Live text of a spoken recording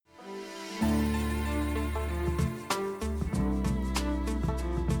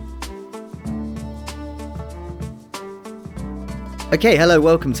Okay, hello,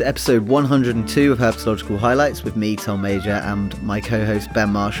 welcome to episode 102 of Herpetological Highlights with me, Tom Major, and my co-host Ben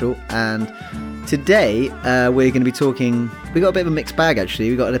Marshall. And today we're going to be talking, we got a bit of a mixed bag actually.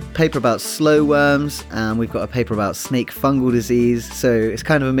 We got a paper about slow worms and we've got a paper about snake fungal disease. So it's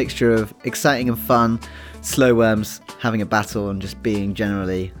kind of a mixture of exciting and fun, slow worms having a battle and just being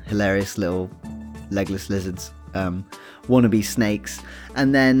generally hilarious little legless lizards, wannabe snakes.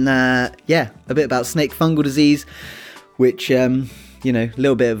 And then, a bit about snake fungal disease, which, a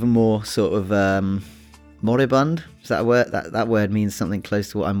little bit of a more sort of moribund. Is that a word? That word means something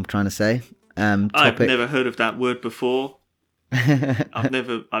close to what I'm trying to say. I've never heard of that word before. I'm not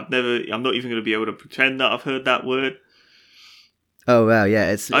even going to be able to pretend that I've heard that word. Oh wow,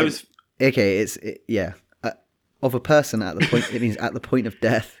 yeah. Of a person at the point. It means at the point of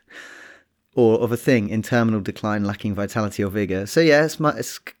death, or of a thing in terminal decline, lacking vitality or vigor. So yeah,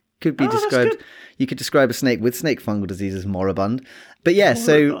 could be described. You could describe a snake with snake fungal disease as moribund. But yeah,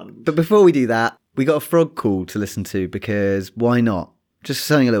 but before we do that, we got a frog call to listen to because why not? Just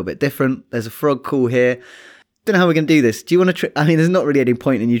something a little bit different. There's a frog call here. Don't know how we're going to do this. Do you want to? There's not really any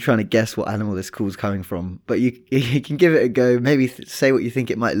point in you trying to guess what animal this call's coming from, but you can give it a go. Maybe say what you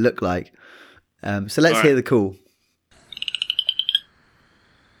think it might look like. So let's hear the call.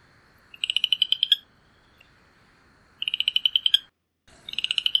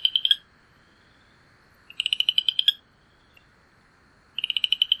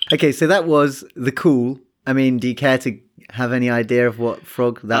 Okay, so that was the call. Do you care to have any idea of what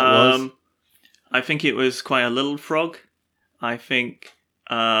frog that was? I think it was quite a little frog. I think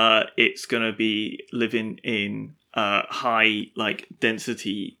it's going to be living in high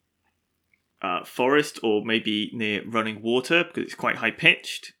density forest or maybe near running water because it's quite high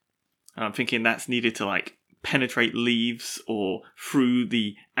pitched. And I'm thinking that's needed to penetrate leaves or through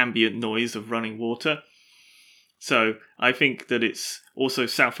the ambient noise of running water. So I think that it's also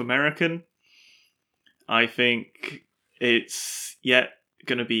South American. I think it's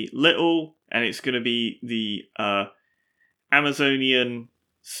going to be little, and it's going to be the Amazonian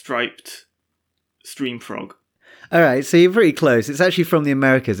striped stream frog. All right, so you're pretty close. It's actually from the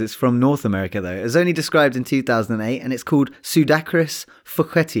Americas. It's from North America, though. It was only described in 2008, and it's called Pseudacris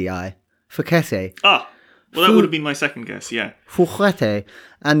fouquetii. Fouquetii. Ah, well, that would have been my second guess, yeah. Fouquetii.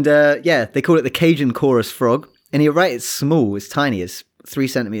 And, they call it the Cajun chorus frog. And you're right, it's small, it's tiny, it's 3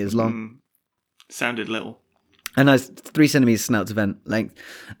 centimeters long. Sounded little. And has 3 centimeters snout to vent length.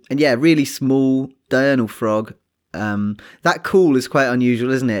 And yeah, really small, diurnal frog. That call is quite unusual,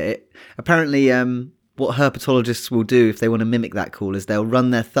 isn't it? Apparently, what herpetologists will do if they want to mimic that call is they'll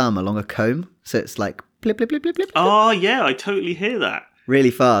run their thumb along a comb. So it's like blip, blip, blip, blip, blip. Oh, yeah, I totally hear that.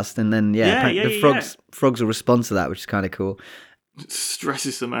 Really fast. And then, frogs will respond to that, which is kind of cool. It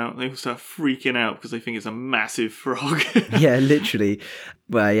stresses them out. They all start freaking out because they think it's a massive frog. Yeah, literally.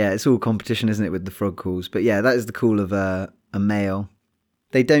 Well, yeah, it's all competition, isn't it, with the frog calls? But yeah, that is the call of a male.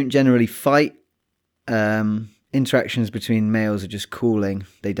 They don't generally fight. Interactions between males are just calling.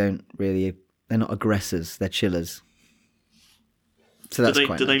 They're not aggressors. They're chillers. So that's quite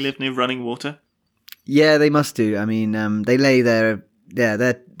nice. Do they live near running water? Yeah, they must do. They lay their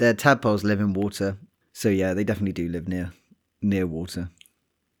tadpoles live in water. So yeah, they definitely do live near water.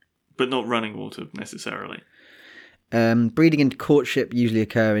 But not running water, necessarily. Breeding and courtship usually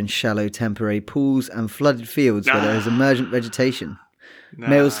occur in shallow temporary pools and flooded fields where there is emergent vegetation.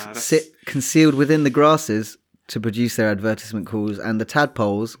 Males sit concealed within the grasses to produce their advertisement calls, and the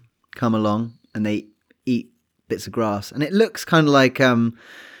tadpoles come along and they eat bits of grass. And it looks kind of like,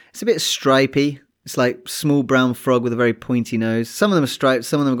 it's a bit stripy. It's like small brown frog with a very pointy nose. Some of them are striped,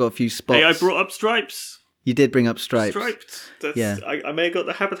 some of them have got a few spots. Hey, I brought up stripes. You did bring up stripes. Striped. Yeah. I may have got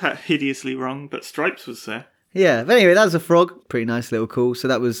the habitat hideously wrong, but stripes was there. Yeah, but anyway, that was a frog. Pretty nice little call. So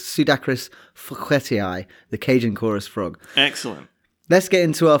that was Pseudacris fouquetii, the Cajun chorus frog. Excellent. Let's get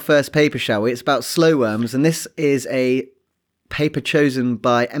into our first paper, shall we? It's about slow worms, and this is a paper chosen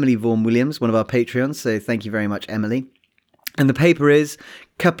by Emily Vaughan Williams, one of our Patreons. So thank you very much, Emily. And the paper is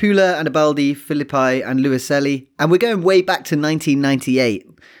Capula, Annibaldi, Filippi, and Luiselli. And we're going way back to 1998.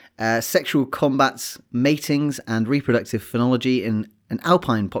 Sexual combats, matings, and reproductive phenology in an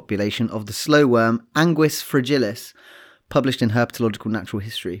alpine population of the slow worm Anguis fragilis, published in Herpetological Natural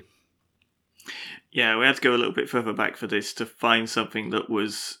History. Yeah, we had to go a little bit further back for this to find something that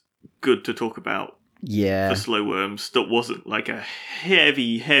was good to talk about. Yeah. For slow worms, that wasn't like a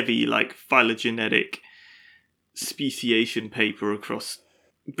heavy, phylogenetic speciation paper across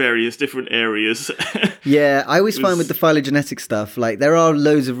various different areas. Yeah, I always find with the phylogenetic stuff, like there are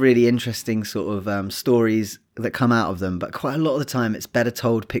loads of really interesting sort of stories that come out of them, but quite a lot of the time it's better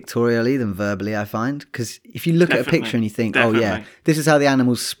told pictorially than verbally, I find. Because if you look at a picture and you think, oh yeah, this is how the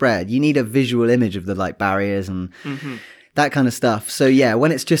animals spread, you need a visual image of the like barriers and that kind of stuff. So yeah,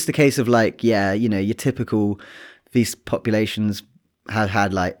 when it's just a case of like, yeah, you know, your typical, these populations have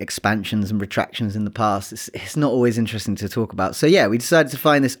had like expansions and retractions in the past, it's not always interesting to talk about. So yeah, we decided to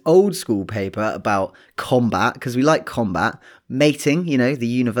find this old school paper about combat, because we like combat, mating, you know, the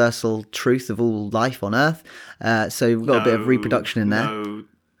universal truth of all life on Earth. So we've got a bit of reproduction in there. No,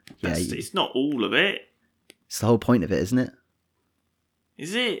 it's not all of it. It's the whole point of it, isn't it?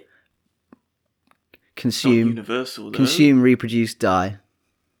 Is it? Consume, it's not universal, though. Consume, reproduce, die.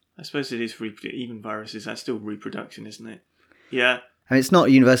 I suppose it is even viruses. That's still reproduction, isn't it? Yeah. I mean, it's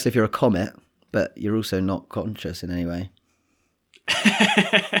not universal if you're a comet, but you're also not conscious in any way.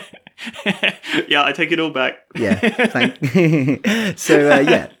 Yeah, I take it all back. Yeah, So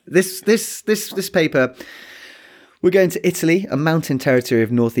yeah, this paper, we're going to Italy, a mountain territory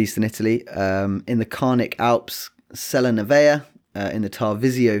of northeastern Italy, in the Carnic Alps, Sella Nevea, in the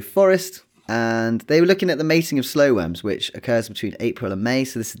Tarvisio forest. And they were looking at the mating of slowworms, which occurs between April and May.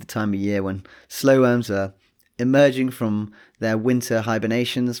 So this is the time of year when slowworms are emerging from their winter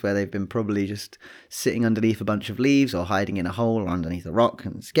hibernations, where they've been probably just sitting underneath a bunch of leaves or hiding in a hole or underneath a rock,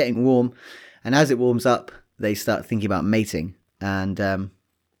 and it's getting warm. And as it warms up, they start thinking about mating. And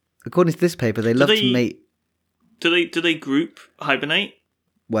according to this paper, they love to mate. Do they group hibernate?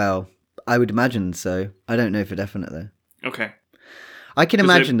 Well, I would imagine so. I don't know for definite though. Okay. I can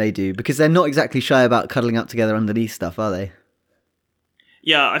imagine they do, because they're not exactly shy about cuddling up together underneath stuff, are they?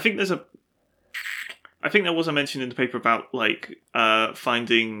 Yeah, I think there was a mention in the paper about like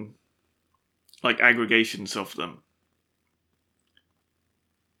finding like aggregations of them,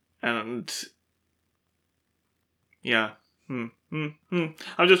 and yeah, I'm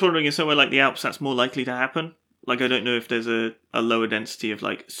just wondering, in somewhere like the Alps, that's more likely to happen. Like, I don't know if there's a lower density of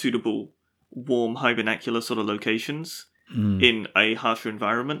like suitable warm hibernacular sort of locations in a harsher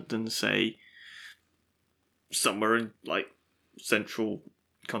environment than, say, somewhere in like central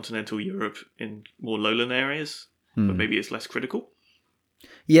continental Europe in more lowland areas, but maybe it's less critical.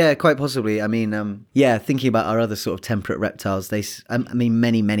 Yeah, quite possibly. I mean, yeah, thinking about our other sort of temperate reptiles,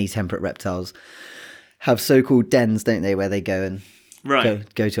 many temperate reptiles have so-called dens, don't they, where they go and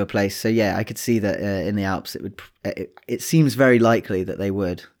go to a place. So yeah, I could see that in the Alps, it seems very likely that they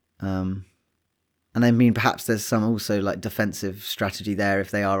would. And I mean, perhaps there's some also like defensive strategy there.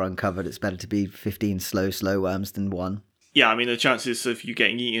 If they are uncovered, it's better to be 15 slow worms than one. Yeah, I mean, the chances of you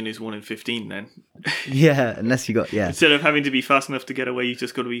getting eaten is 1 in 15 then. Yeah, unless you got, Instead of having to be fast enough to get away, you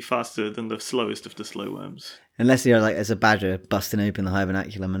just got to be faster than the slowest of the slow worms. Unless you're like, as a badger, busting open the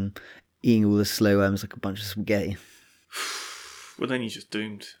hibernaculum and eating all the slow worms like a bunch of spaghetti. Well, then you're just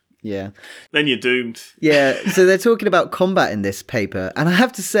doomed. Yeah. Then you're doomed. Yeah, so they're talking about combat in this paper. And I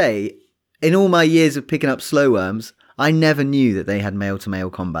have to say, in all my years of picking up slow worms, I never knew that they had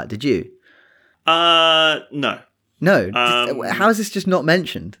male-to-male combat. Did you? No. No. How is this just not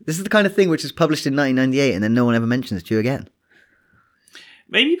mentioned? This is the kind of thing which is published in 1998 and then no one ever mentions it to you again.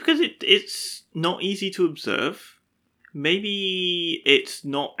 Maybe because it's not easy to observe. Maybe it's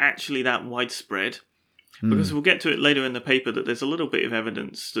not actually that widespread. Because we'll get to it later in the paper that there's a little bit of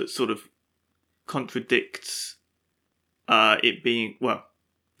evidence that sort of contradicts it being, well,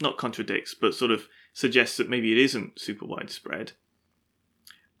 not contradicts, but sort of suggests that maybe it isn't super widespread.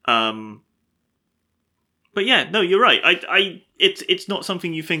 But yeah, no, you're right. It's not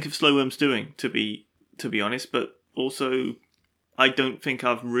something you think of slow worms doing, to be honest. But also, I don't think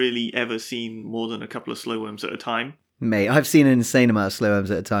I've really ever seen more than a couple of slow worms at a time. Mate, I've seen an insane amount of slow worms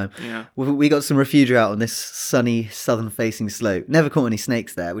at a time. Yeah, we got some refugia out on this sunny southern-facing slope. Never caught any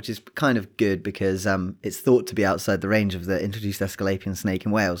snakes there, which is kind of good because it's thought to be outside the range of the introduced Aesculapian snake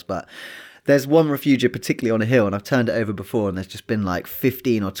in Wales. But there's one refugia particularly on a hill, and I've turned it over before, and there's just been like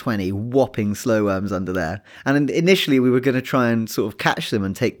 15 or 20 whopping slow worms under there. And initially we were going to try and sort of catch them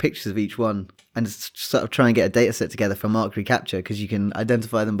and take pictures of each one and sort of try and get a data set together for mark recapture, because you can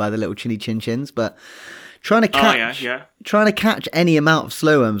identify them by the little chinny chin chins, but trying to catch any amount of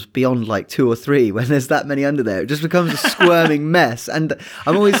slow worms beyond like 2 or 3 when there's that many under there, it just becomes a squirming mess. And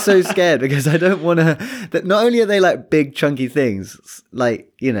I'm always so scared because I don't want to, that not only are they like big chunky things,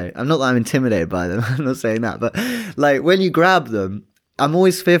 like, you know, I'm not that I'm intimidated by them, I'm not saying that, but like when you grab them, I'm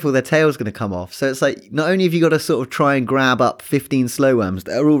always fearful their tail's going to come off. So it's like, not only have you got to sort of try and grab up 15 slow worms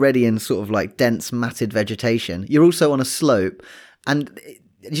that are already in sort of like dense matted vegetation, you're also on a slope, and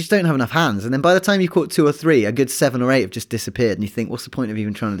you just don't have enough hands. And then by the time you caught 2 or 3, a good 7 or 8 have just disappeared. And you think, what's the point of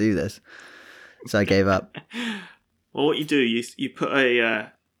even trying to do this? So I gave up. Well, what you do, you put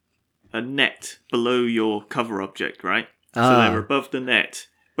a net below your cover object, right? So they're above the net,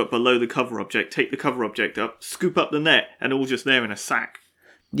 but below the cover object. Take the cover object up, scoop up the net, and all just there in a sack.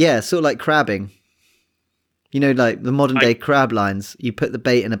 Yeah, sort of like crabbing. You know, like the modern day crab lines. You put the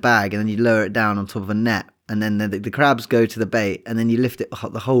bait in a bag and then you lower it down on top of a net. And then the crabs go to the bait and then you lift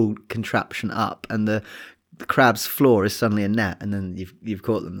the whole contraption up. And the crab's floor is suddenly a net. And then you've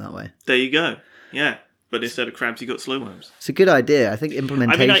caught them that way. There you go. Yeah. But instead of crabs, you got slow worms. It's a good idea. I think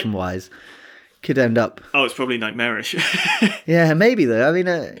implementation-wise, could end up... Oh, it's probably nightmarish. Yeah, maybe though.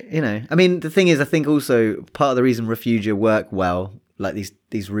 I mean, the thing is, I think also part of the reason Refugia work well, like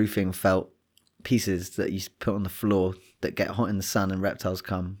these roofing felt pieces that you put on the floor that get hot in the sun and reptiles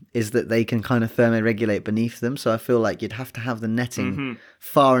come, is that they can kind of thermoregulate beneath them. So I feel like you'd have to have the netting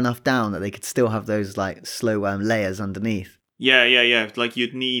far enough down that they could still have those like slow worm layers underneath. Yeah. Like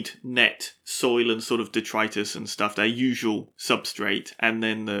you'd need net, soil, and sort of detritus and stuff, their usual substrate, and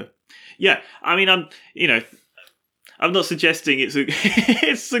then I mean, I'm not suggesting it's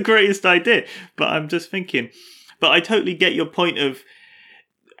it's the greatest idea, but I'm just thinking. But I totally get your point of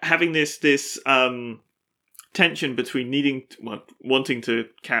having this tension between wanting to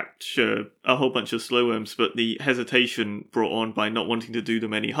capture a whole bunch of slow worms, but the hesitation brought on by not wanting to do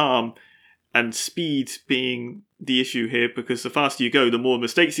them any harm. And speed being the issue here, because the faster you go, the more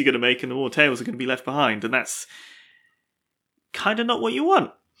mistakes you're going to make and the more tails are going to be left behind. And that's kind of not what you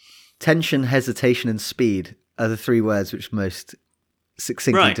want. Tension, hesitation, and speed are the 3 words which most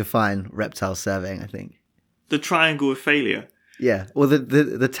succinctly define reptile surveying, I think. The triangle of failure. Yeah, or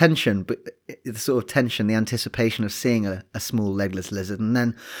the tension, but the sort of tension, the anticipation of seeing a small legless lizard, and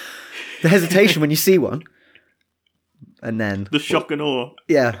then the hesitation when you see one. And then the shock and awe.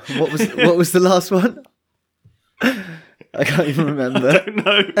 Yeah. What was the last one? I can't even remember. I don't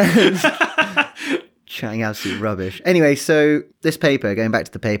know. Chatting absolute rubbish. Anyway, so this paper, going back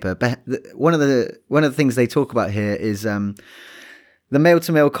to the paper, one of the things they talk about here is the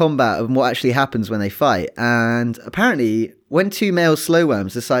male-to-male combat and what actually happens when they fight. And apparently, when 2 male slow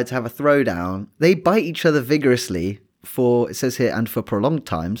worms decide to have a throwdown, they bite each other vigorously for, it says here, and for prolonged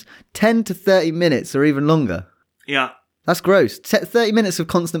times, 10 to 30 minutes or even longer. Yeah. That's gross. 30 minutes of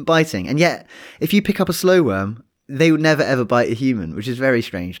constant biting. And yet, if you pick up a slow worm, they would never ever bite a human, which is very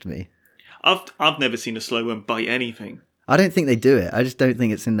strange to me. I've never seen a slow worm bite anything. I don't think they do it. I just don't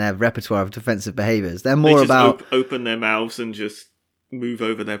think it's in their repertoire of defensive behaviours. They're more about... open their mouths and just move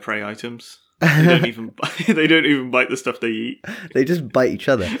over their prey items. They don't even bite the stuff they eat. They just bite each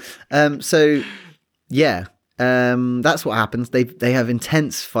other. That's what happens. They have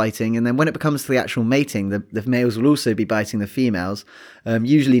intense fighting, and then when it comes to the actual mating, the males will also be biting the females,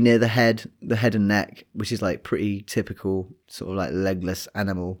 usually near the head and neck, which is like pretty typical sort of like legless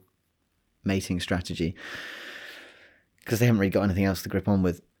animal mating strategy, because they haven't really got anything else to grip on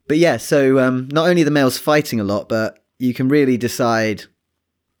with. But yeah, so not only the males fighting a lot, but you can really tell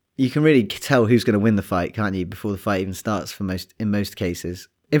who's going to win the fight, can't you, before the fight even starts in most cases.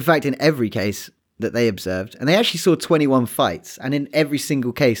 In fact, in every case that they observed, and they actually saw 21 fights, and in every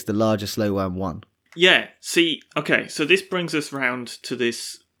single case the larger slow worm won. Yeah, see, okay, so this brings us round to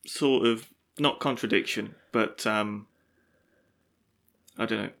this sort of, not contradiction, but I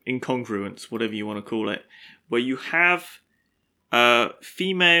don't know, incongruence, whatever you want to call it, where you have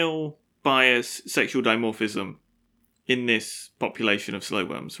female bias sexual dimorphism in this population of slow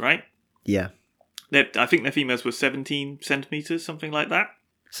worms, right? Yeah. I think their females were 17 centimetres, something like that.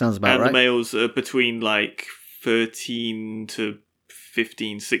 Sounds about right. And the males are between like 13 to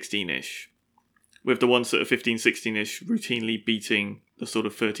 15, 16-ish. With the ones that are 15, 16-ish routinely beating the sort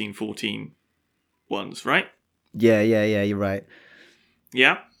of 13, 14 ones, right? Yeah, you're right.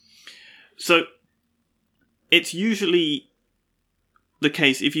 Yeah? So, it's usually the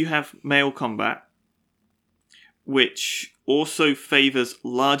case if you have male combat, which also favours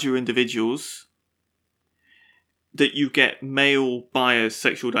larger individuals, that you get male bias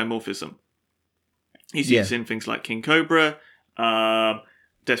sexual dimorphism. You see this in things like King Cobra,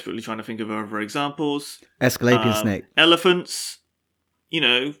 desperately trying to think of other examples. Aesculapian snake. Elephants, you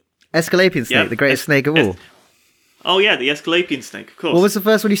know. Aesculapian snake, the greatest snake of all. Oh yeah, the Aesculapian snake, of course. What was the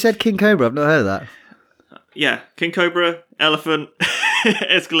first one you said? King Cobra? I've not heard of that. Yeah, King Cobra, elephant,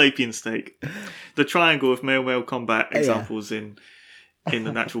 Aesculapian snake. The triangle of male-male combat examples in the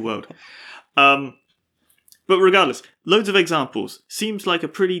natural world. But regardless, loads of examples. Seems like a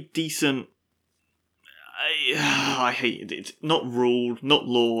pretty decent... I hate it. It's not rule, not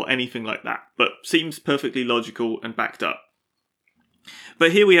law, anything like that. But seems perfectly logical and backed up.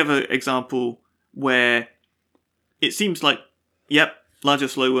 But here we have an example where it seems like, yep, larger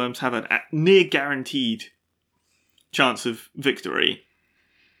slowworms have a near guaranteed chance of victory,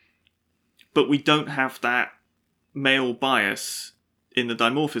 but we don't have that male bias in the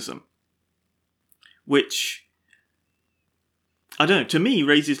dimorphism, which, I don't know, to me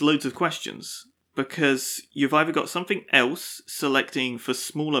raises loads of questions, because you've either got something else selecting for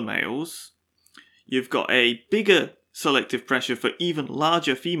smaller males, you've got a bigger selective pressure for even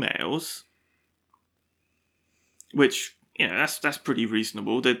larger females, which, that's pretty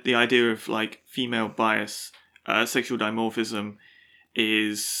reasonable. The idea of like female bias, sexual dimorphism,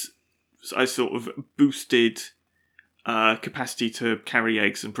 is a sort of boosted capacity to carry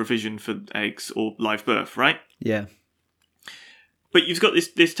eggs and provision for eggs or live birth, right? Yeah. But you've got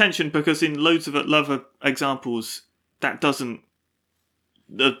this tension, because in loads of other examples, that doesn't,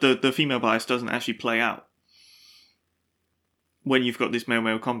 the female bias doesn't actually play out when you've got this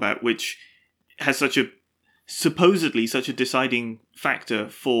male-male combat, which has supposedly such a deciding factor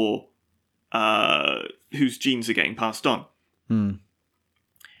for whose genes are getting passed on. Hmm.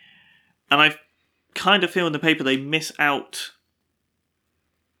 And I kind of feel in the paper they miss out.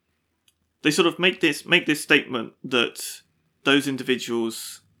 They sort of make this statement that those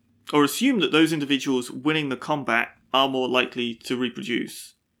individuals, or assume that those individuals winning the combat are more likely to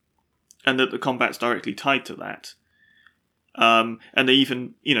reproduce, and that the combat's directly tied to that. And they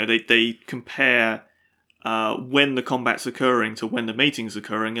even, they compare when the combat's occurring to when the mating's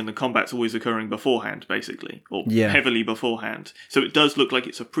occurring, and the combat's always occurring beforehand, basically, or heavily beforehand. So it does look like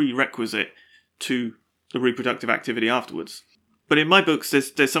it's a prerequisite to the reproductive activity afterwards. But in my books,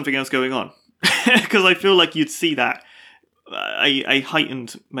 there's something else going on, because I feel like you'd see that a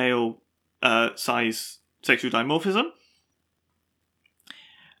heightened male size sexual dimorphism,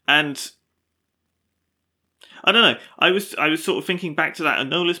 and I don't know. I was sort of thinking back to that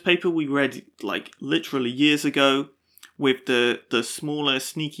Anolis paper we read like literally years ago with the smaller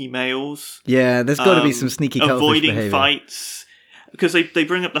sneaky males. Yeah, there's got to be some sneaky cuttlefish avoiding behavior. Fights, because they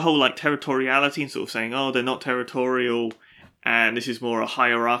bring up the whole like territoriality and sort of saying, oh, they're not territorial, and this is more a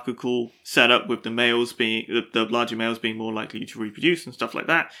hierarchical setup with the males being the larger males being more likely to reproduce and stuff like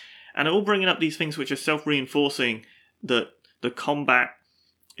that, and they're all bringing up these things which are self-reinforcing, that the combat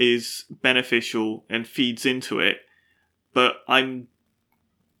is beneficial and feeds into it, but I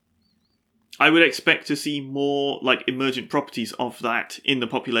would expect to see more like emergent properties of that in the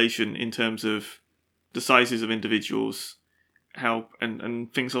population in terms of the sizes of individuals, how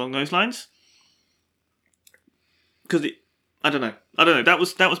and things along those lines. Because I don't know. That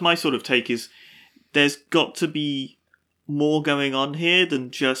was my sort of take. Is there's got to be more going on here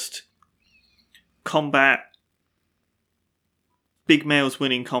than just combat. Big males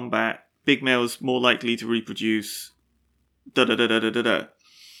winning combat, big males more likely to reproduce, da-da-da-da-da-da-da.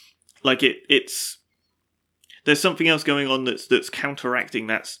 Like it's... There's something else going on that's counteracting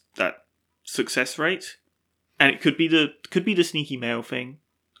that success rate. And it could be the sneaky male thing.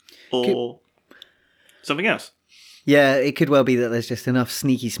 Or something else. Yeah, it could well be that there's just enough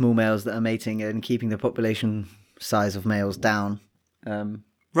sneaky small males that are mating and keeping the population size of males down.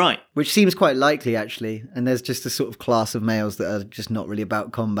 Right. Which seems quite likely, actually. And there's just a sort of class of males that are just not really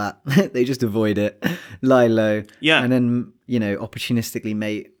about combat. They just avoid it, lie low. Yeah. And then, opportunistically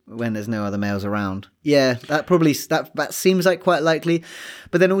mate when there's no other males around. Yeah, that seems like quite likely.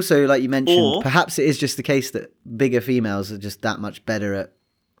 But then also, like you mentioned, perhaps it is just the case that bigger females are just that much better at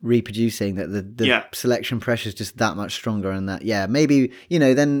reproducing, that the selection pressure is just that much stronger, and that maybe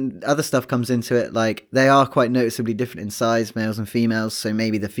then other stuff comes into it, like they are quite noticeably different in size, males and females, so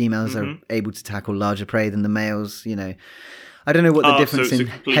maybe the females are able to tackle larger prey than the males. I don't know what the difference in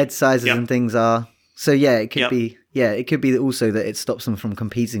head sizes and things are, so it could be it could be also that it stops them from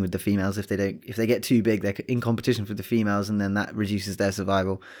competing with the females. If they get too big, they're in competition with the females, and then that reduces their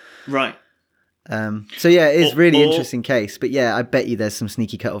survival. Right. So it is really interesting case, but I bet you there's some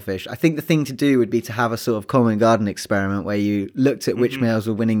sneaky cuttlefish. I think the thing to do would be to have a sort of common garden experiment where you looked at which males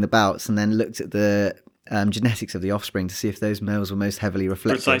were winning the bouts, and then looked at the genetics of the offspring to see if those males were most heavily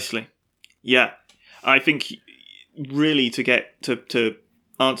reflected. Precisely. Yeah, I think really to get to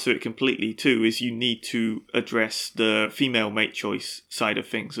answer it completely too is you need to address the female mate choice side of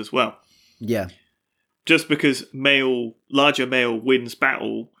things as well. Yeah. Just because larger male wins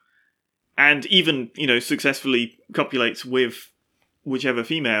battle, and even, successfully copulates with whichever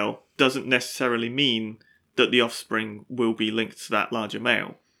female, doesn't necessarily mean that the offspring will be linked to that larger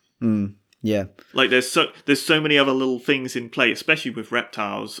male. Yeah. Like there's so many other little things in play, especially with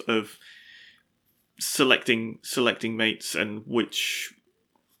reptiles, of selecting mates, and which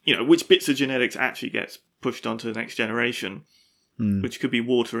bits of genetics actually gets pushed onto the next generation. which could be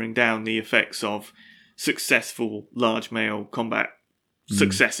watering down the effects of successful large male combat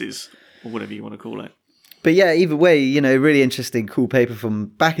successes, or whatever you want to call it. But yeah, either way, really interesting, cool paper from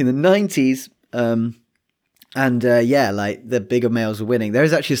back in the 90s. Like the bigger males are winning. There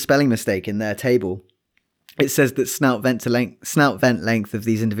is actually a spelling mistake in their table. It says that snout vent length of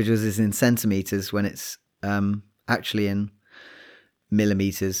these individuals is in centimeters when it's actually in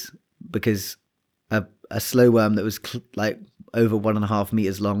millimeters, because a slow worm that was like over 1.5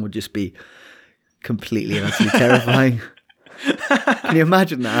 meters long would just be completely and utterly terrifying. Can you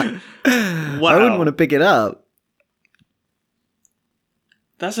imagine that? Wow. I wouldn't want to pick it up.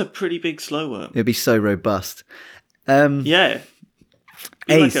 That's a pretty big slow worm. It'd be so robust. Yeah.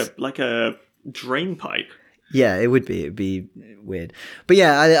 Ace. Like a drain pipe. Yeah, it would be. It'd be weird. But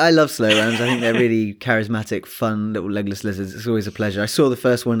yeah, I love slow worms. I think they're really charismatic, fun little legless lizards. It's always a pleasure. I saw the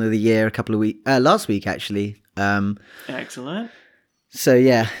first one of the year last week actually. Excellent. So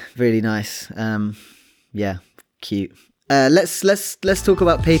yeah, really nice. Yeah, cute. Let's talk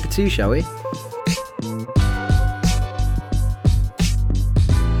about paper 2, shall we?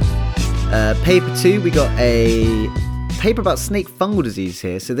 Paper 2, we got a paper about snake fungal disease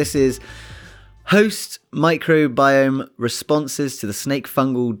here. So this is host microbiome responses to the snake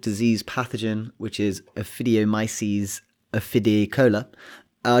fungal disease pathogen, which is Ophidiomyces ophidicola,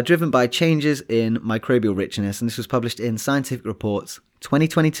 driven by changes in microbial richness. And this was published in Scientific Reports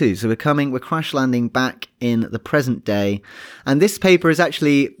 2022. So we're crash landing back in the present day. And this paper is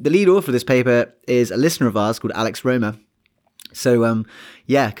actually, the lead author of this paper is a listener of ours called Alex Roma. So,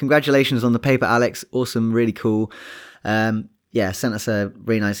 congratulations on the paper, Alex. Awesome, really cool. Sent us a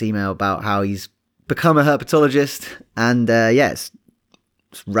really nice email about how he's become a herpetologist. And, it's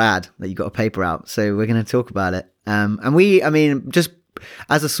rad that you got a paper out. So we're going to talk about it. Just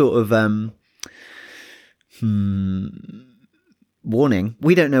as a sort of warning,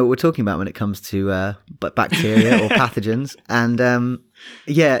 we don't know what we're talking about when it comes to bacteria or pathogens. And,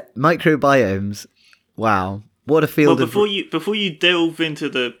 microbiomes. Wow. What a field! Well, before you delve into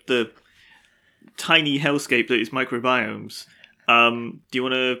the tiny hellscape that is microbiomes, do you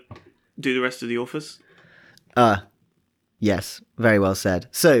want to do the rest of the authors? Yes, very well said.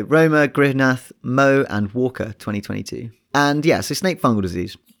 So Roma, Grinath, Moe, and Walker, 2022, and so snake fungal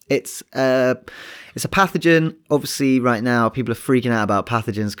disease. It's a pathogen. Obviously, right now people are freaking out about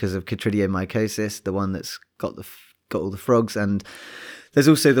pathogens because of Chytridiomycosis, the one that's got all the frogs, and there's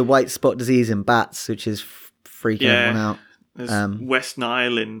also the white spot disease in bats, which is freaking everyone out. There's West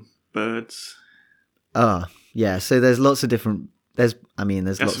Nile in birds. So there's lots of different. There's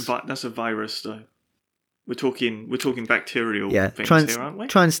lots. That's a virus, though. We're talking bacterial things here, aren't we?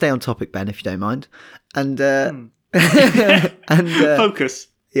 Try and stay on topic, Ben, if you don't mind. And focus.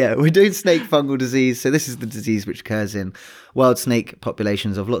 Yeah, we're doing snake fungal disease. So this is the disease which occurs in wild snake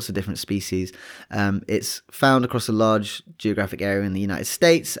populations of lots of different species. It's found across a large geographic area in the United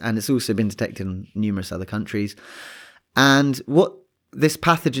States, and it's also been detected in numerous other countries. And what this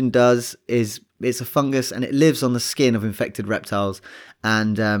pathogen does is it's a fungus, and it lives on the skin of infected reptiles.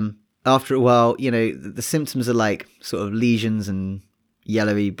 And after a while, the symptoms are like sort of lesions and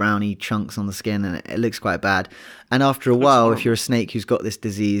yellowy, browny chunks on the skin, and it looks quite bad. And after a while, if you're a snake who's got this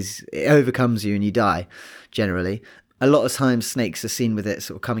disease, it overcomes you and you die, generally. A lot of times snakes are seen with it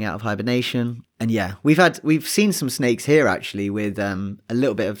sort of coming out of hibernation. And we've seen some snakes here actually with a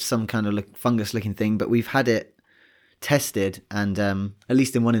little bit of some kind of fungus looking thing, but we've had it tested, and at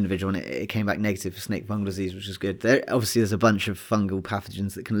least in one individual, and it came back negative for snake fungal disease, which is good. There's a bunch of fungal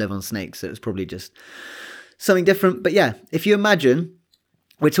pathogens that can live on snakes, so it's probably just something different. But if you imagine,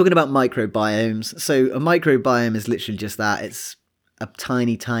 we're talking about microbiomes. So a microbiome is literally just that. It's a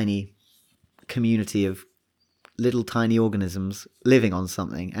tiny, tiny community of little tiny organisms living on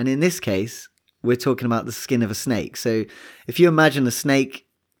something. And in this case, we're talking about the skin of a snake. So if you imagine a snake,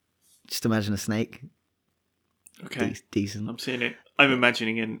 just imagine a snake. Okay. Decent. I'm seeing it. I'm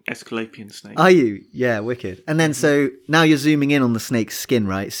imagining an Aesculapian snake. Are you? Yeah, wicked. And then so now you're zooming in on the snake's skin,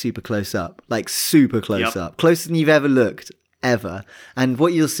 right? Super close up. Like super close up. Closer than you've ever looked. Ever. And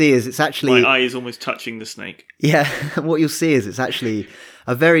what you'll see is it's actually... My eye is almost touching the snake. Yeah. What you'll see is it's actually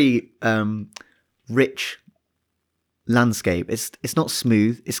a very rich landscape. It's not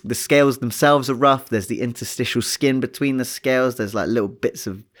smooth. The scales themselves are rough. There's the interstitial skin between the scales. There's like little bits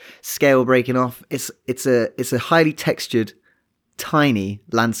of scale breaking off. It's a highly textured, tiny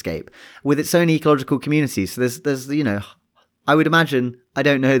landscape with its own ecological community. So there's I would imagine, I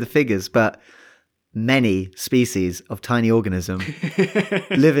don't know the figures, but many species of tiny organism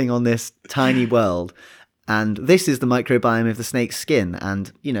living on this tiny world. And this is the microbiome of the snake's skin. And,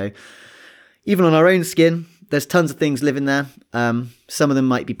 even on our own skin, there's tons of things living there. Some of them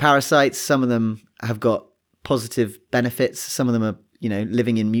might be parasites. Some of them have got positive benefits. Some of them are,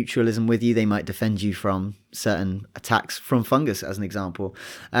 living in mutualism with you. They might defend you from certain attacks from fungus, as an example.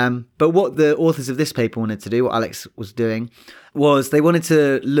 But what the authors of this paper wanted to do, what Alex was doing, was they wanted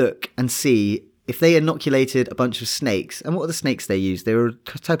to look and see if they inoculated a bunch of snakes. And what are the snakes they used? They were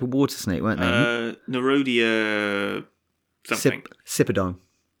a type of water snake, weren't they? Nerodia something. Cypodon.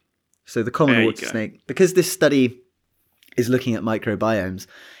 So the common water snake. Because this study is looking at microbiomes,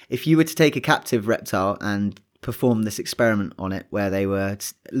 if you were to take a captive reptile and perform this experiment on it where they were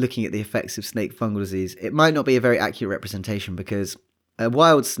looking at the effects of snake fungal disease, it might not be a very accurate representation, because a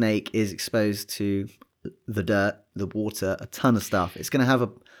wild snake is exposed to the dirt, the water, a ton of stuff. It's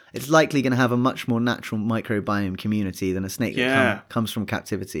likely going to have a much more natural microbiome community than a snake that comes from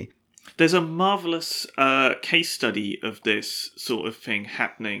captivity. There's a marvelous case study of this sort of thing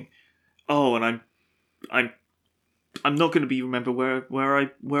happening. Oh, and I'm not going to remember where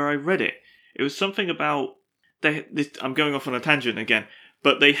I read it. It was something about I'm going off on a tangent again,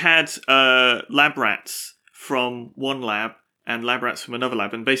 but they had lab rats from one lab and lab rats from another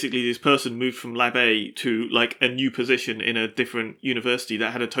lab, and basically this person moved from lab A to like a new position in a different university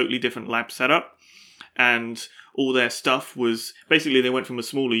that had a totally different lab setup, and all their stuff was basically they went from a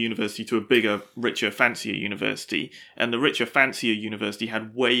smaller university to a bigger, richer, fancier university, and the richer, fancier university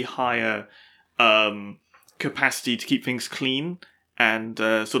had way higher capacity to keep things clean and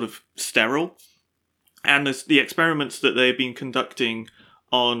sort of sterile. And the experiments that they've been conducting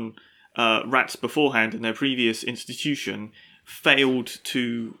on rats beforehand in their previous institution failed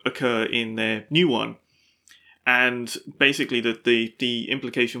to occur in their new one. And basically the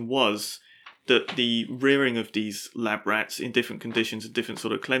implication was that the rearing of these lab rats in different conditions and different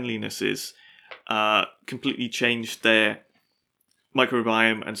sort of cleanlinesses completely changed their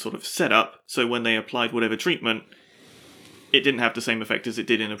microbiome and sort of setup. So when they applied whatever treatment, it didn't have the same effect as it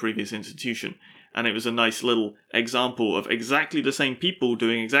did in a previous institution. And it was a nice little example of exactly the same people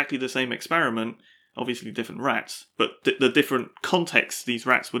doing exactly the same experiment, obviously different rats, but the different contexts these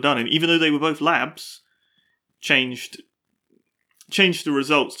rats were done in, even though they were both labs, changed the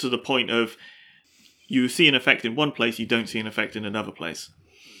results to the point of you see an effect in one place, you don't see an effect in another place.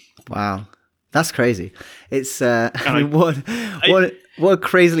 Wow. That's crazy. It's what a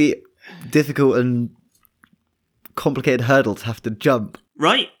crazily difficult and complicated hurdle to have to jump.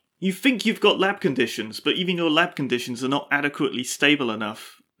 Right? You think you've got lab conditions, but even your lab conditions are not adequately stable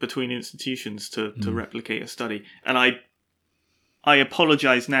enough between institutions to replicate a study. And I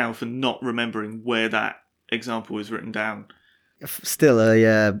apologise now for not remembering where that example is written down. Still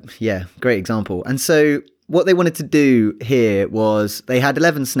a great example. And so what they wanted to do here was they had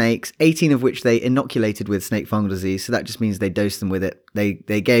 11 snakes, 18 of which they inoculated with snake fungal disease. So that just means they dosed them with it. They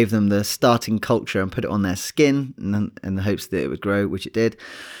gave them the starting culture and put it on their skin in the hopes that it would grow, which it did.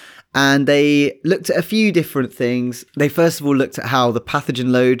 And they looked at a few different things. They first of all looked at how the pathogen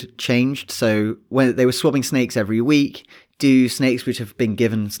load changed. So when they were swabbing snakes every week, do snakes which have been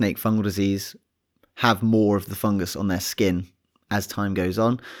given snake fungal disease have more of the fungus on their skin as time goes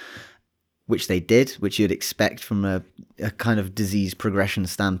on? Which they did, which you'd expect from a kind of disease progression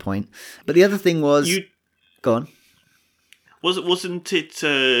standpoint. But the other thing was... Go on. Wasn't it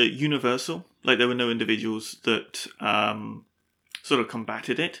universal? Like there were no individuals that sort of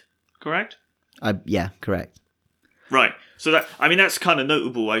combated it, correct? Yeah, correct. Right. So that's kind of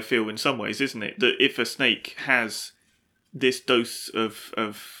notable, I feel, in some ways, isn't it? That if a snake has this dose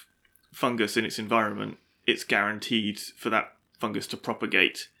of fungus in its environment, it's guaranteed for that fungus to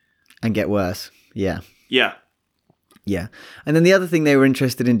propagate. And get worse. Yeah. Yeah. Yeah. And then the other thing they were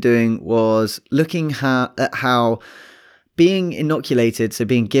interested in doing was looking at how being inoculated, so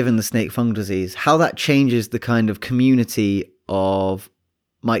being given the snake fungal disease, how that changes the kind of community of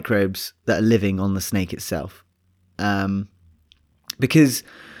microbes that are living on the snake itself. Because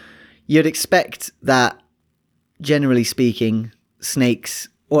you'd expect that, generally speaking, snakes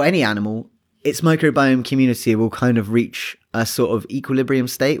or any animal, its microbiome community will kind of reach a sort of equilibrium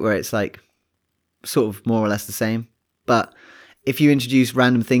state where it's like sort of more or less the same. But if you introduce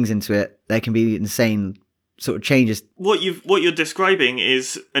random things into it, there can be insane sort of changes. What you're describing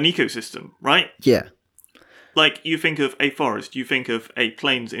is an ecosystem, right? Yeah. Like you think of a forest, you think of a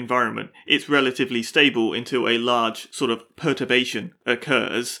plains environment. It's relatively stable until a large sort of perturbation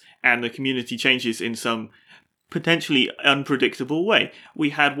occurs and the community changes in some potentially unpredictable way.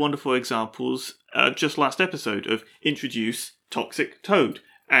 We had wonderful examples just last episode of introduce toxic toad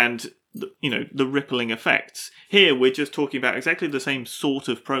and the rippling effects. Here we're just talking about exactly the same sort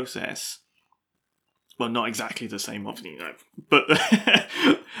of process. Well, not exactly the same, obviously, but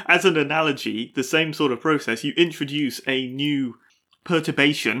as an analogy, the same sort of process, you introduce a new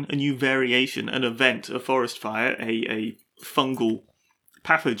perturbation, a new variation, an event, a forest fire, a fungal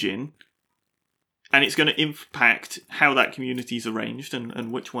pathogen, and it's going to impact how that community is arranged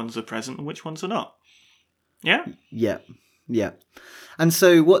and which ones are present and which ones are not. Yeah? Yeah. And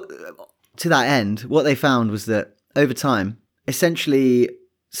so to that end, what they found was that over time, essentially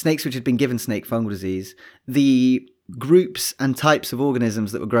snakes which had been given snake fungal disease, the groups and types of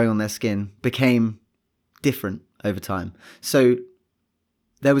organisms that were growing on their skin became different over time. So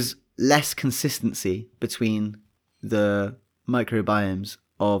there was less consistency between the microbiomes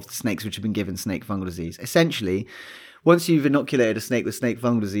of the snakes which have been given snake fungal disease. Essentially, once you've inoculated a snake with snake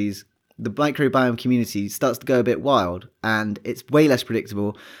fungal disease, the microbiome community starts to go a bit wild and it's way less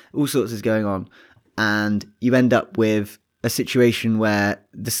predictable. All sorts is going on. And you end up with a situation where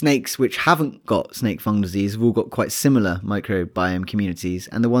the snakes which haven't got snake fungal disease have all got quite similar microbiome communities,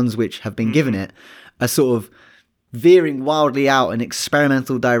 and the ones which have been given it are sort of veering wildly out in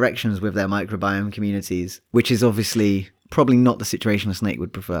experimental directions with their microbiome communities, which is obviously probably not the situation a snake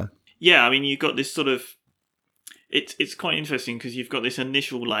would prefer. Yeah, I mean, you've got this sort of... It's quite interesting because you've got this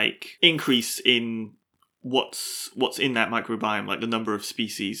initial, like, increase in what's in that microbiome, like the number of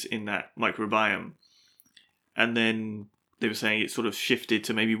species in that microbiome. And then they were saying it sort of shifted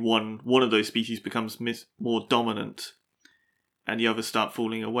to maybe one of those species becomes more dominant and the others start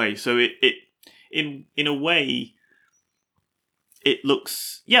falling away. So it in a way... It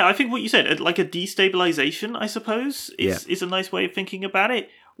looks, I think what you said, like a destabilization, I suppose, is a nice way of thinking about it,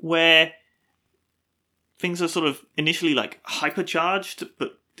 where things are sort of initially like hypercharged,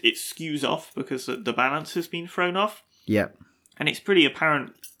 but it skews off because the balance has been thrown off. Yeah. And it's pretty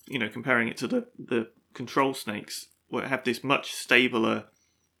apparent, comparing it to the control snakes, where have this much stabler,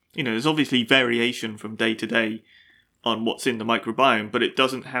 there's obviously variation from day to day on what's in the microbiome, but it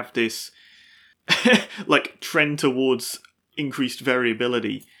doesn't have this like trend towards increased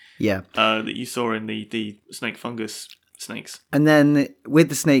variability that you saw in the snake fungus snakes. And then with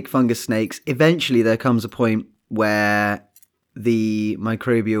the snake fungus snakes, eventually there comes a point where the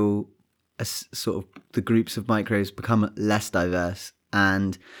microbial sort of the groups of microbes become less diverse,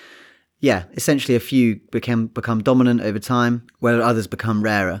 and essentially a few become dominant over time, where others become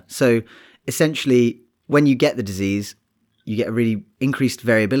rarer. So essentially when you get the disease, you get a really increased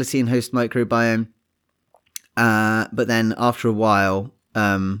variability in host microbiome. But then after a while,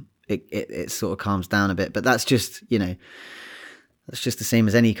 it sort of calms down a bit. But that's just, that's just the same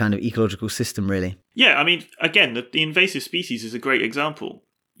as any kind of ecological system, really. Yeah, I mean, again, the invasive species is a great example.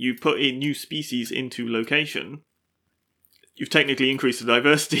 You put in new species into location, you've technically increased the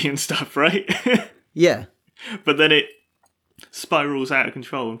diversity and stuff, right? Yeah. But then it spirals out of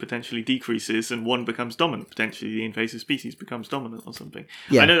control and potentially decreases, and one becomes dominant. Potentially the invasive species becomes dominant or something.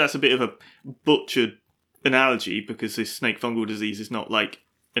 Yeah. I know that's a bit of a butchered analogy because this snake fungal disease is not like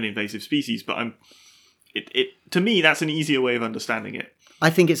an invasive species, but to me that's an easier way of understanding it. I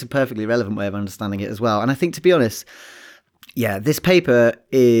think it's a perfectly relevant way of understanding it as well. And I think, to be honest, this paper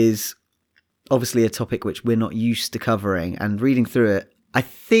is obviously a topic which we're not used to covering, and reading through it, I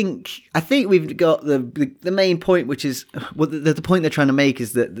think we've got the main point, which is the point they're trying to make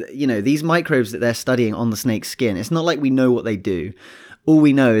is that these microbes that they're studying on the snake's skin, it's not like we know what they do. All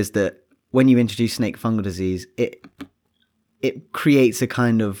we know is that when you introduce snake fungal disease, it creates a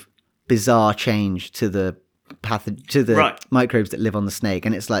kind of bizarre change to the microbes that live on the snake,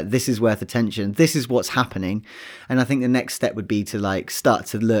 and it's like, this is worth attention. This is what's happening, and I think the next step would be to like start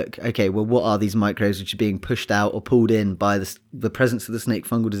to look. Okay, well, what are these microbes which are being pushed out or pulled in by the presence of the snake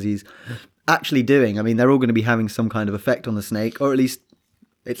fungal disease actually doing? I mean, they're all going to be having some kind of effect on the snake, or at least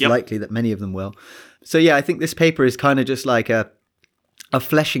it's likely that many of them will. So I think this paper is kind of just like a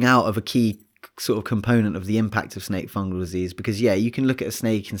fleshing out of a key sort of component of the impact of snake fungal disease, because you can look at a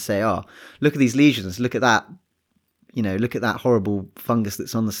snake and say, oh, look at these lesions, look at that, look at that horrible fungus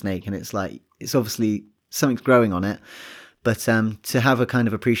that's on the snake, and it's like, it's obviously something's growing on it. But to have a kind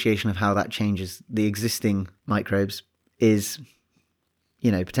of appreciation of how that changes the existing microbes is,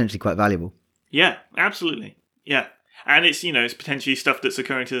 potentially quite valuable. Yeah, absolutely. Yeah. And it's, it's potentially stuff that's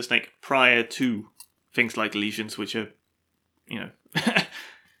occurring to the snake prior to things like lesions, which are,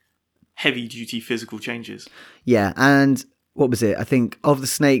 heavy-duty physical changes. Yeah, and what was it? I think of the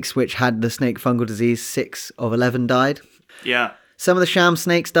snakes which had the snake fungal disease, 6 of 11 died. Yeah. Some of the sham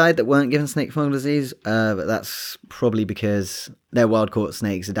snakes died that weren't given snake fungal disease, but that's probably because they're wild-caught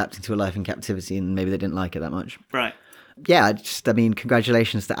snakes adapting to a life in captivity, and maybe they didn't like it that much. Right. Yeah,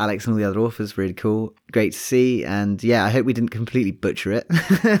 congratulations to Alex and all the other authors. Really cool. Great to see. And I hope we didn't completely butcher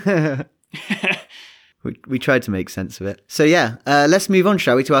it. We tried to make sense of it. So yeah, let's move on,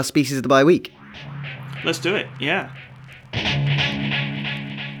 shall we, to our species of the bye week. Let's do it. Yeah.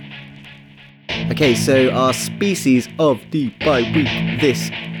 Okay, so our species of the bye week this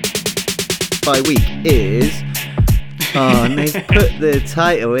bye week is... Oh, and they've put the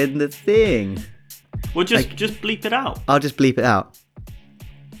title in the thing. Well, just bleep it out. I'll just bleep it out.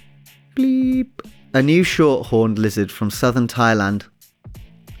 Bleep. A new short-horned lizard from southern Thailand.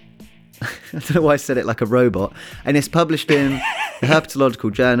 I don't know why I said it like a robot. And it's published in the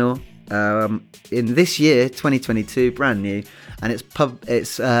Herpetological Journal in this year, 2022, brand new. And its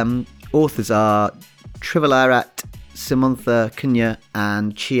authors are Trivalarat, Simantha Kunya,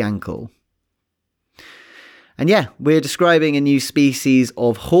 and Chiankle. And yeah, we're describing a new species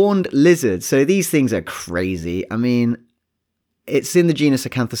of horned lizard. So these things are crazy. I mean, it's in the genus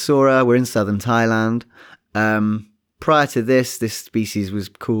Acanthosaura. We're in southern Thailand. Prior to this species was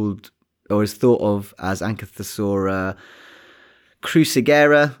called, or is thought of as Acanthosaura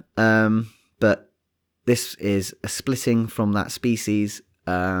crucigera. But this is a splitting from that species.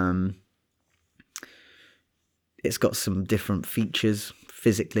 It's got some different features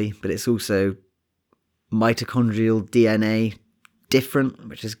physically, but it's also mitochondrial DNA different,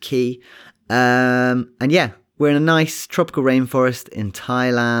 which is key. And yeah, we're in a nice tropical rainforest in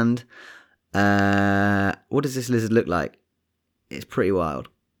Thailand. What does this lizard look like? It's pretty wild.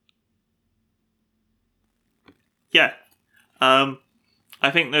 Yeah. I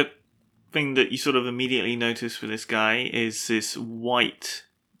think the thing that you sort of immediately notice for this guy is this white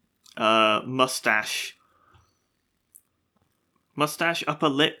mustache upper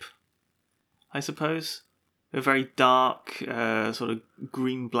lip, I suppose. A very dark sort of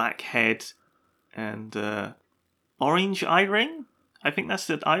green-black head and orange eye ring. I think that's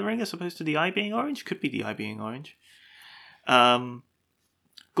the eye ring as opposed to the eye being orange. Could be the eye being orange.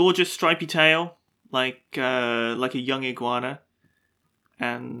 Gorgeous stripy tail, like a young iguana.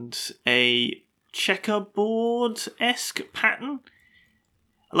 And a checkerboard-esque pattern.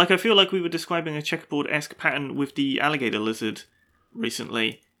 Like, I feel like we were describing a checkerboard-esque pattern with the alligator lizard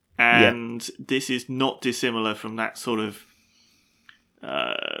recently. And This is not dissimilar from that sort of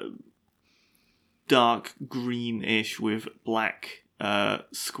dark greenish with black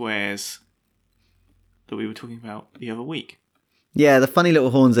squares that we were talking about the other week. Yeah, the funny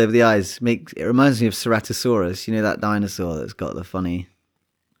little horns over the eyes it reminds me of Ceratosaurus. You know, that dinosaur that's got the funny...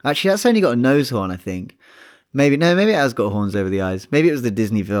 Actually, that's only got a nose horn, I think. Maybe it has got horns over the eyes. Maybe it was the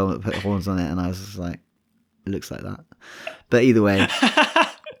Disney film that put horns on it, and I was just like, it looks like that. But either way...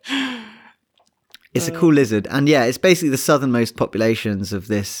 It's a cool lizard. And yeah, it's basically the southernmost populations of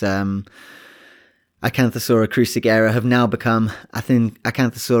this Acanthosaura crucigera have now become, I think,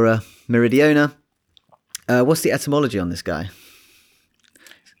 Acanthosaura meridiana. What's the etymology on this guy?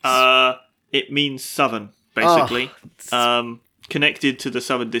 It means southern, basically. Connected to the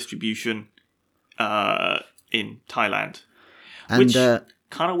southern distribution in Thailand. And, which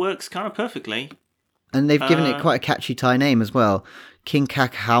kind of works kind of perfectly. And they've given it quite a catchy Thai name as well. King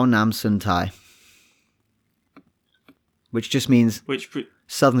Kak Hao Nam Sun Thai. Which just means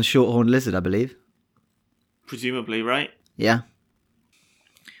southern shorthorned lizard, I believe. Presumably, right? Yeah.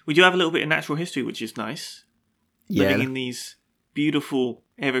 We do have a little bit of natural history, which is nice. Yeah. Living in these beautiful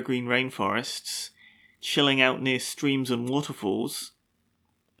evergreen rainforests, chilling out near streams and waterfalls,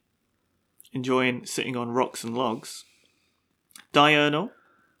 enjoying sitting on rocks and logs. Diurnal.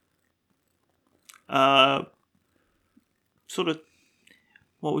 Sort of,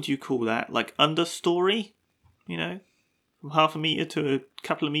 what would you call that? Like understory, you know? From half a metre to a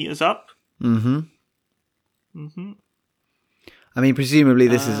couple of metres up. Mm-hmm. I mean, presumably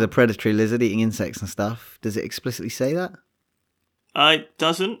this is a predatory lizard eating insects and stuff. Does it explicitly say that? It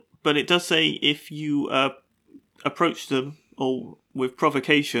doesn't, but it does say if you approach them or with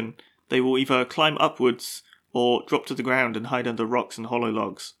provocation, they will either climb upwards or drop to the ground and hide under rocks and hollow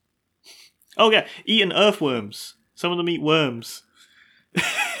logs. Oh yeah, eating earthworms. Some of them eat worms.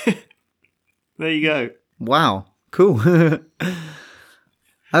 There you go. Wow. Cool.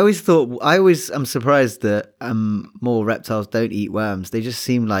 I always am surprised that more reptiles don't eat worms. They just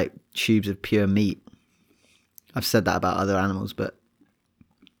seem like tubes of pure meat. I've said that about other animals, but...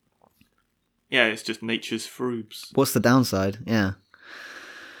 Yeah, it's just nature's frubes. What's the downside? Yeah.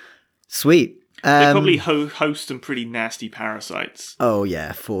 Sweet. They probably host some pretty nasty parasites. Oh,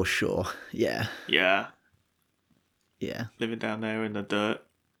 yeah, for sure. Yeah. Yeah. Yeah. Living down there in the dirt.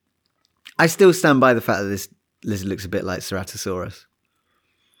 I still stand by the fact that this lizard looks a bit like Ceratosaurus.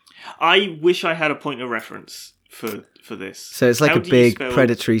 I wish I had a point of reference for this. So it's like a big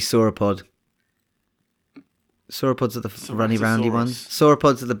predatory sauropod. Sauropods are the runny roundy ones.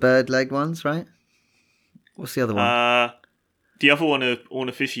 Sauropods are the bird leg ones, right? What's the other one? The other one are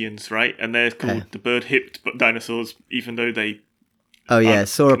ornithischians, right? And they're called the bird-hipped dinosaurs, even though they Oh yeah, aren't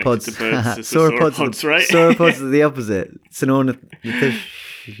sauropods. connected to birds. It's the Sauropods, right? Sauropods are the opposite. It's an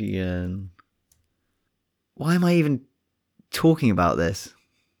ornithischian. Why am I even talking about this?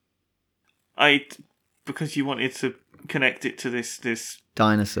 Because you wanted to connect it to this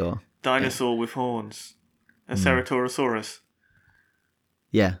Dinosaur. dinosaur with horns, a Ceratorosaurus.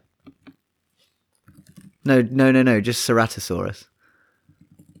 Yeah. No, just Ceratosaurus.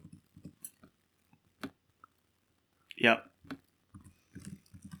 Yep.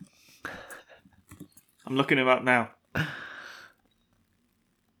 I'm looking him up now.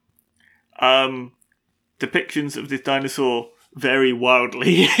 Depictions of this dinosaur vary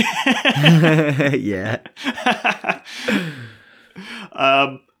wildly. Yeah.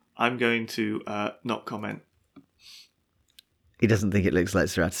 I'm going to not comment. He doesn't think it looks like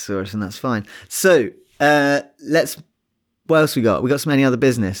Ceratosaurus, and that's fine. So, what else we got? We got some any other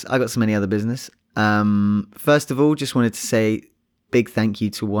business. I got some any other business. First of all, just wanted to say big thank you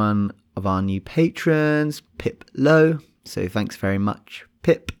to one of our new patrons, Pip Lowe. So thanks very much,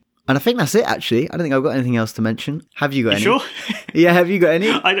 Pip. And I think that's it, actually. I don't think I've got anything else to mention. Have you got any? Sure? Yeah, have you got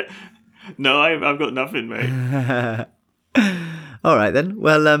any? No, I've got nothing, mate. All right, then.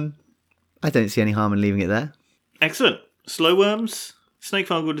 Well, I don't see any harm in leaving it there. Excellent. Slow worms, snake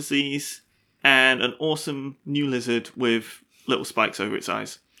fungal disease, and an awesome new lizard with little spikes over its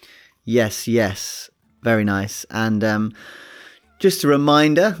eyes. Yes. Very nice. And just a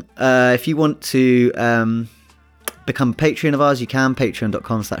reminder, if you want to become a Patreon of ours, you can.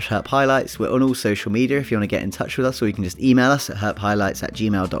 Patreon.com/herphighlights. We're on all social media if you want to get in touch with us, or you can just email us at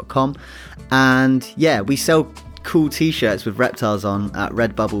herphighlights@gmail.com. And yeah, we sell cool t-shirts with reptiles on at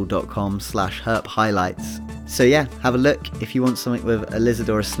redbubble.com/herphighlights. So yeah, have a look if you want something with a lizard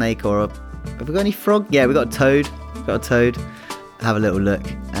or a snake or have we got any frog? Yeah, we got a toad. Have a little look.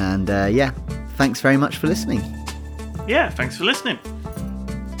 And yeah, thanks very much for listening. Yeah, thanks for listening.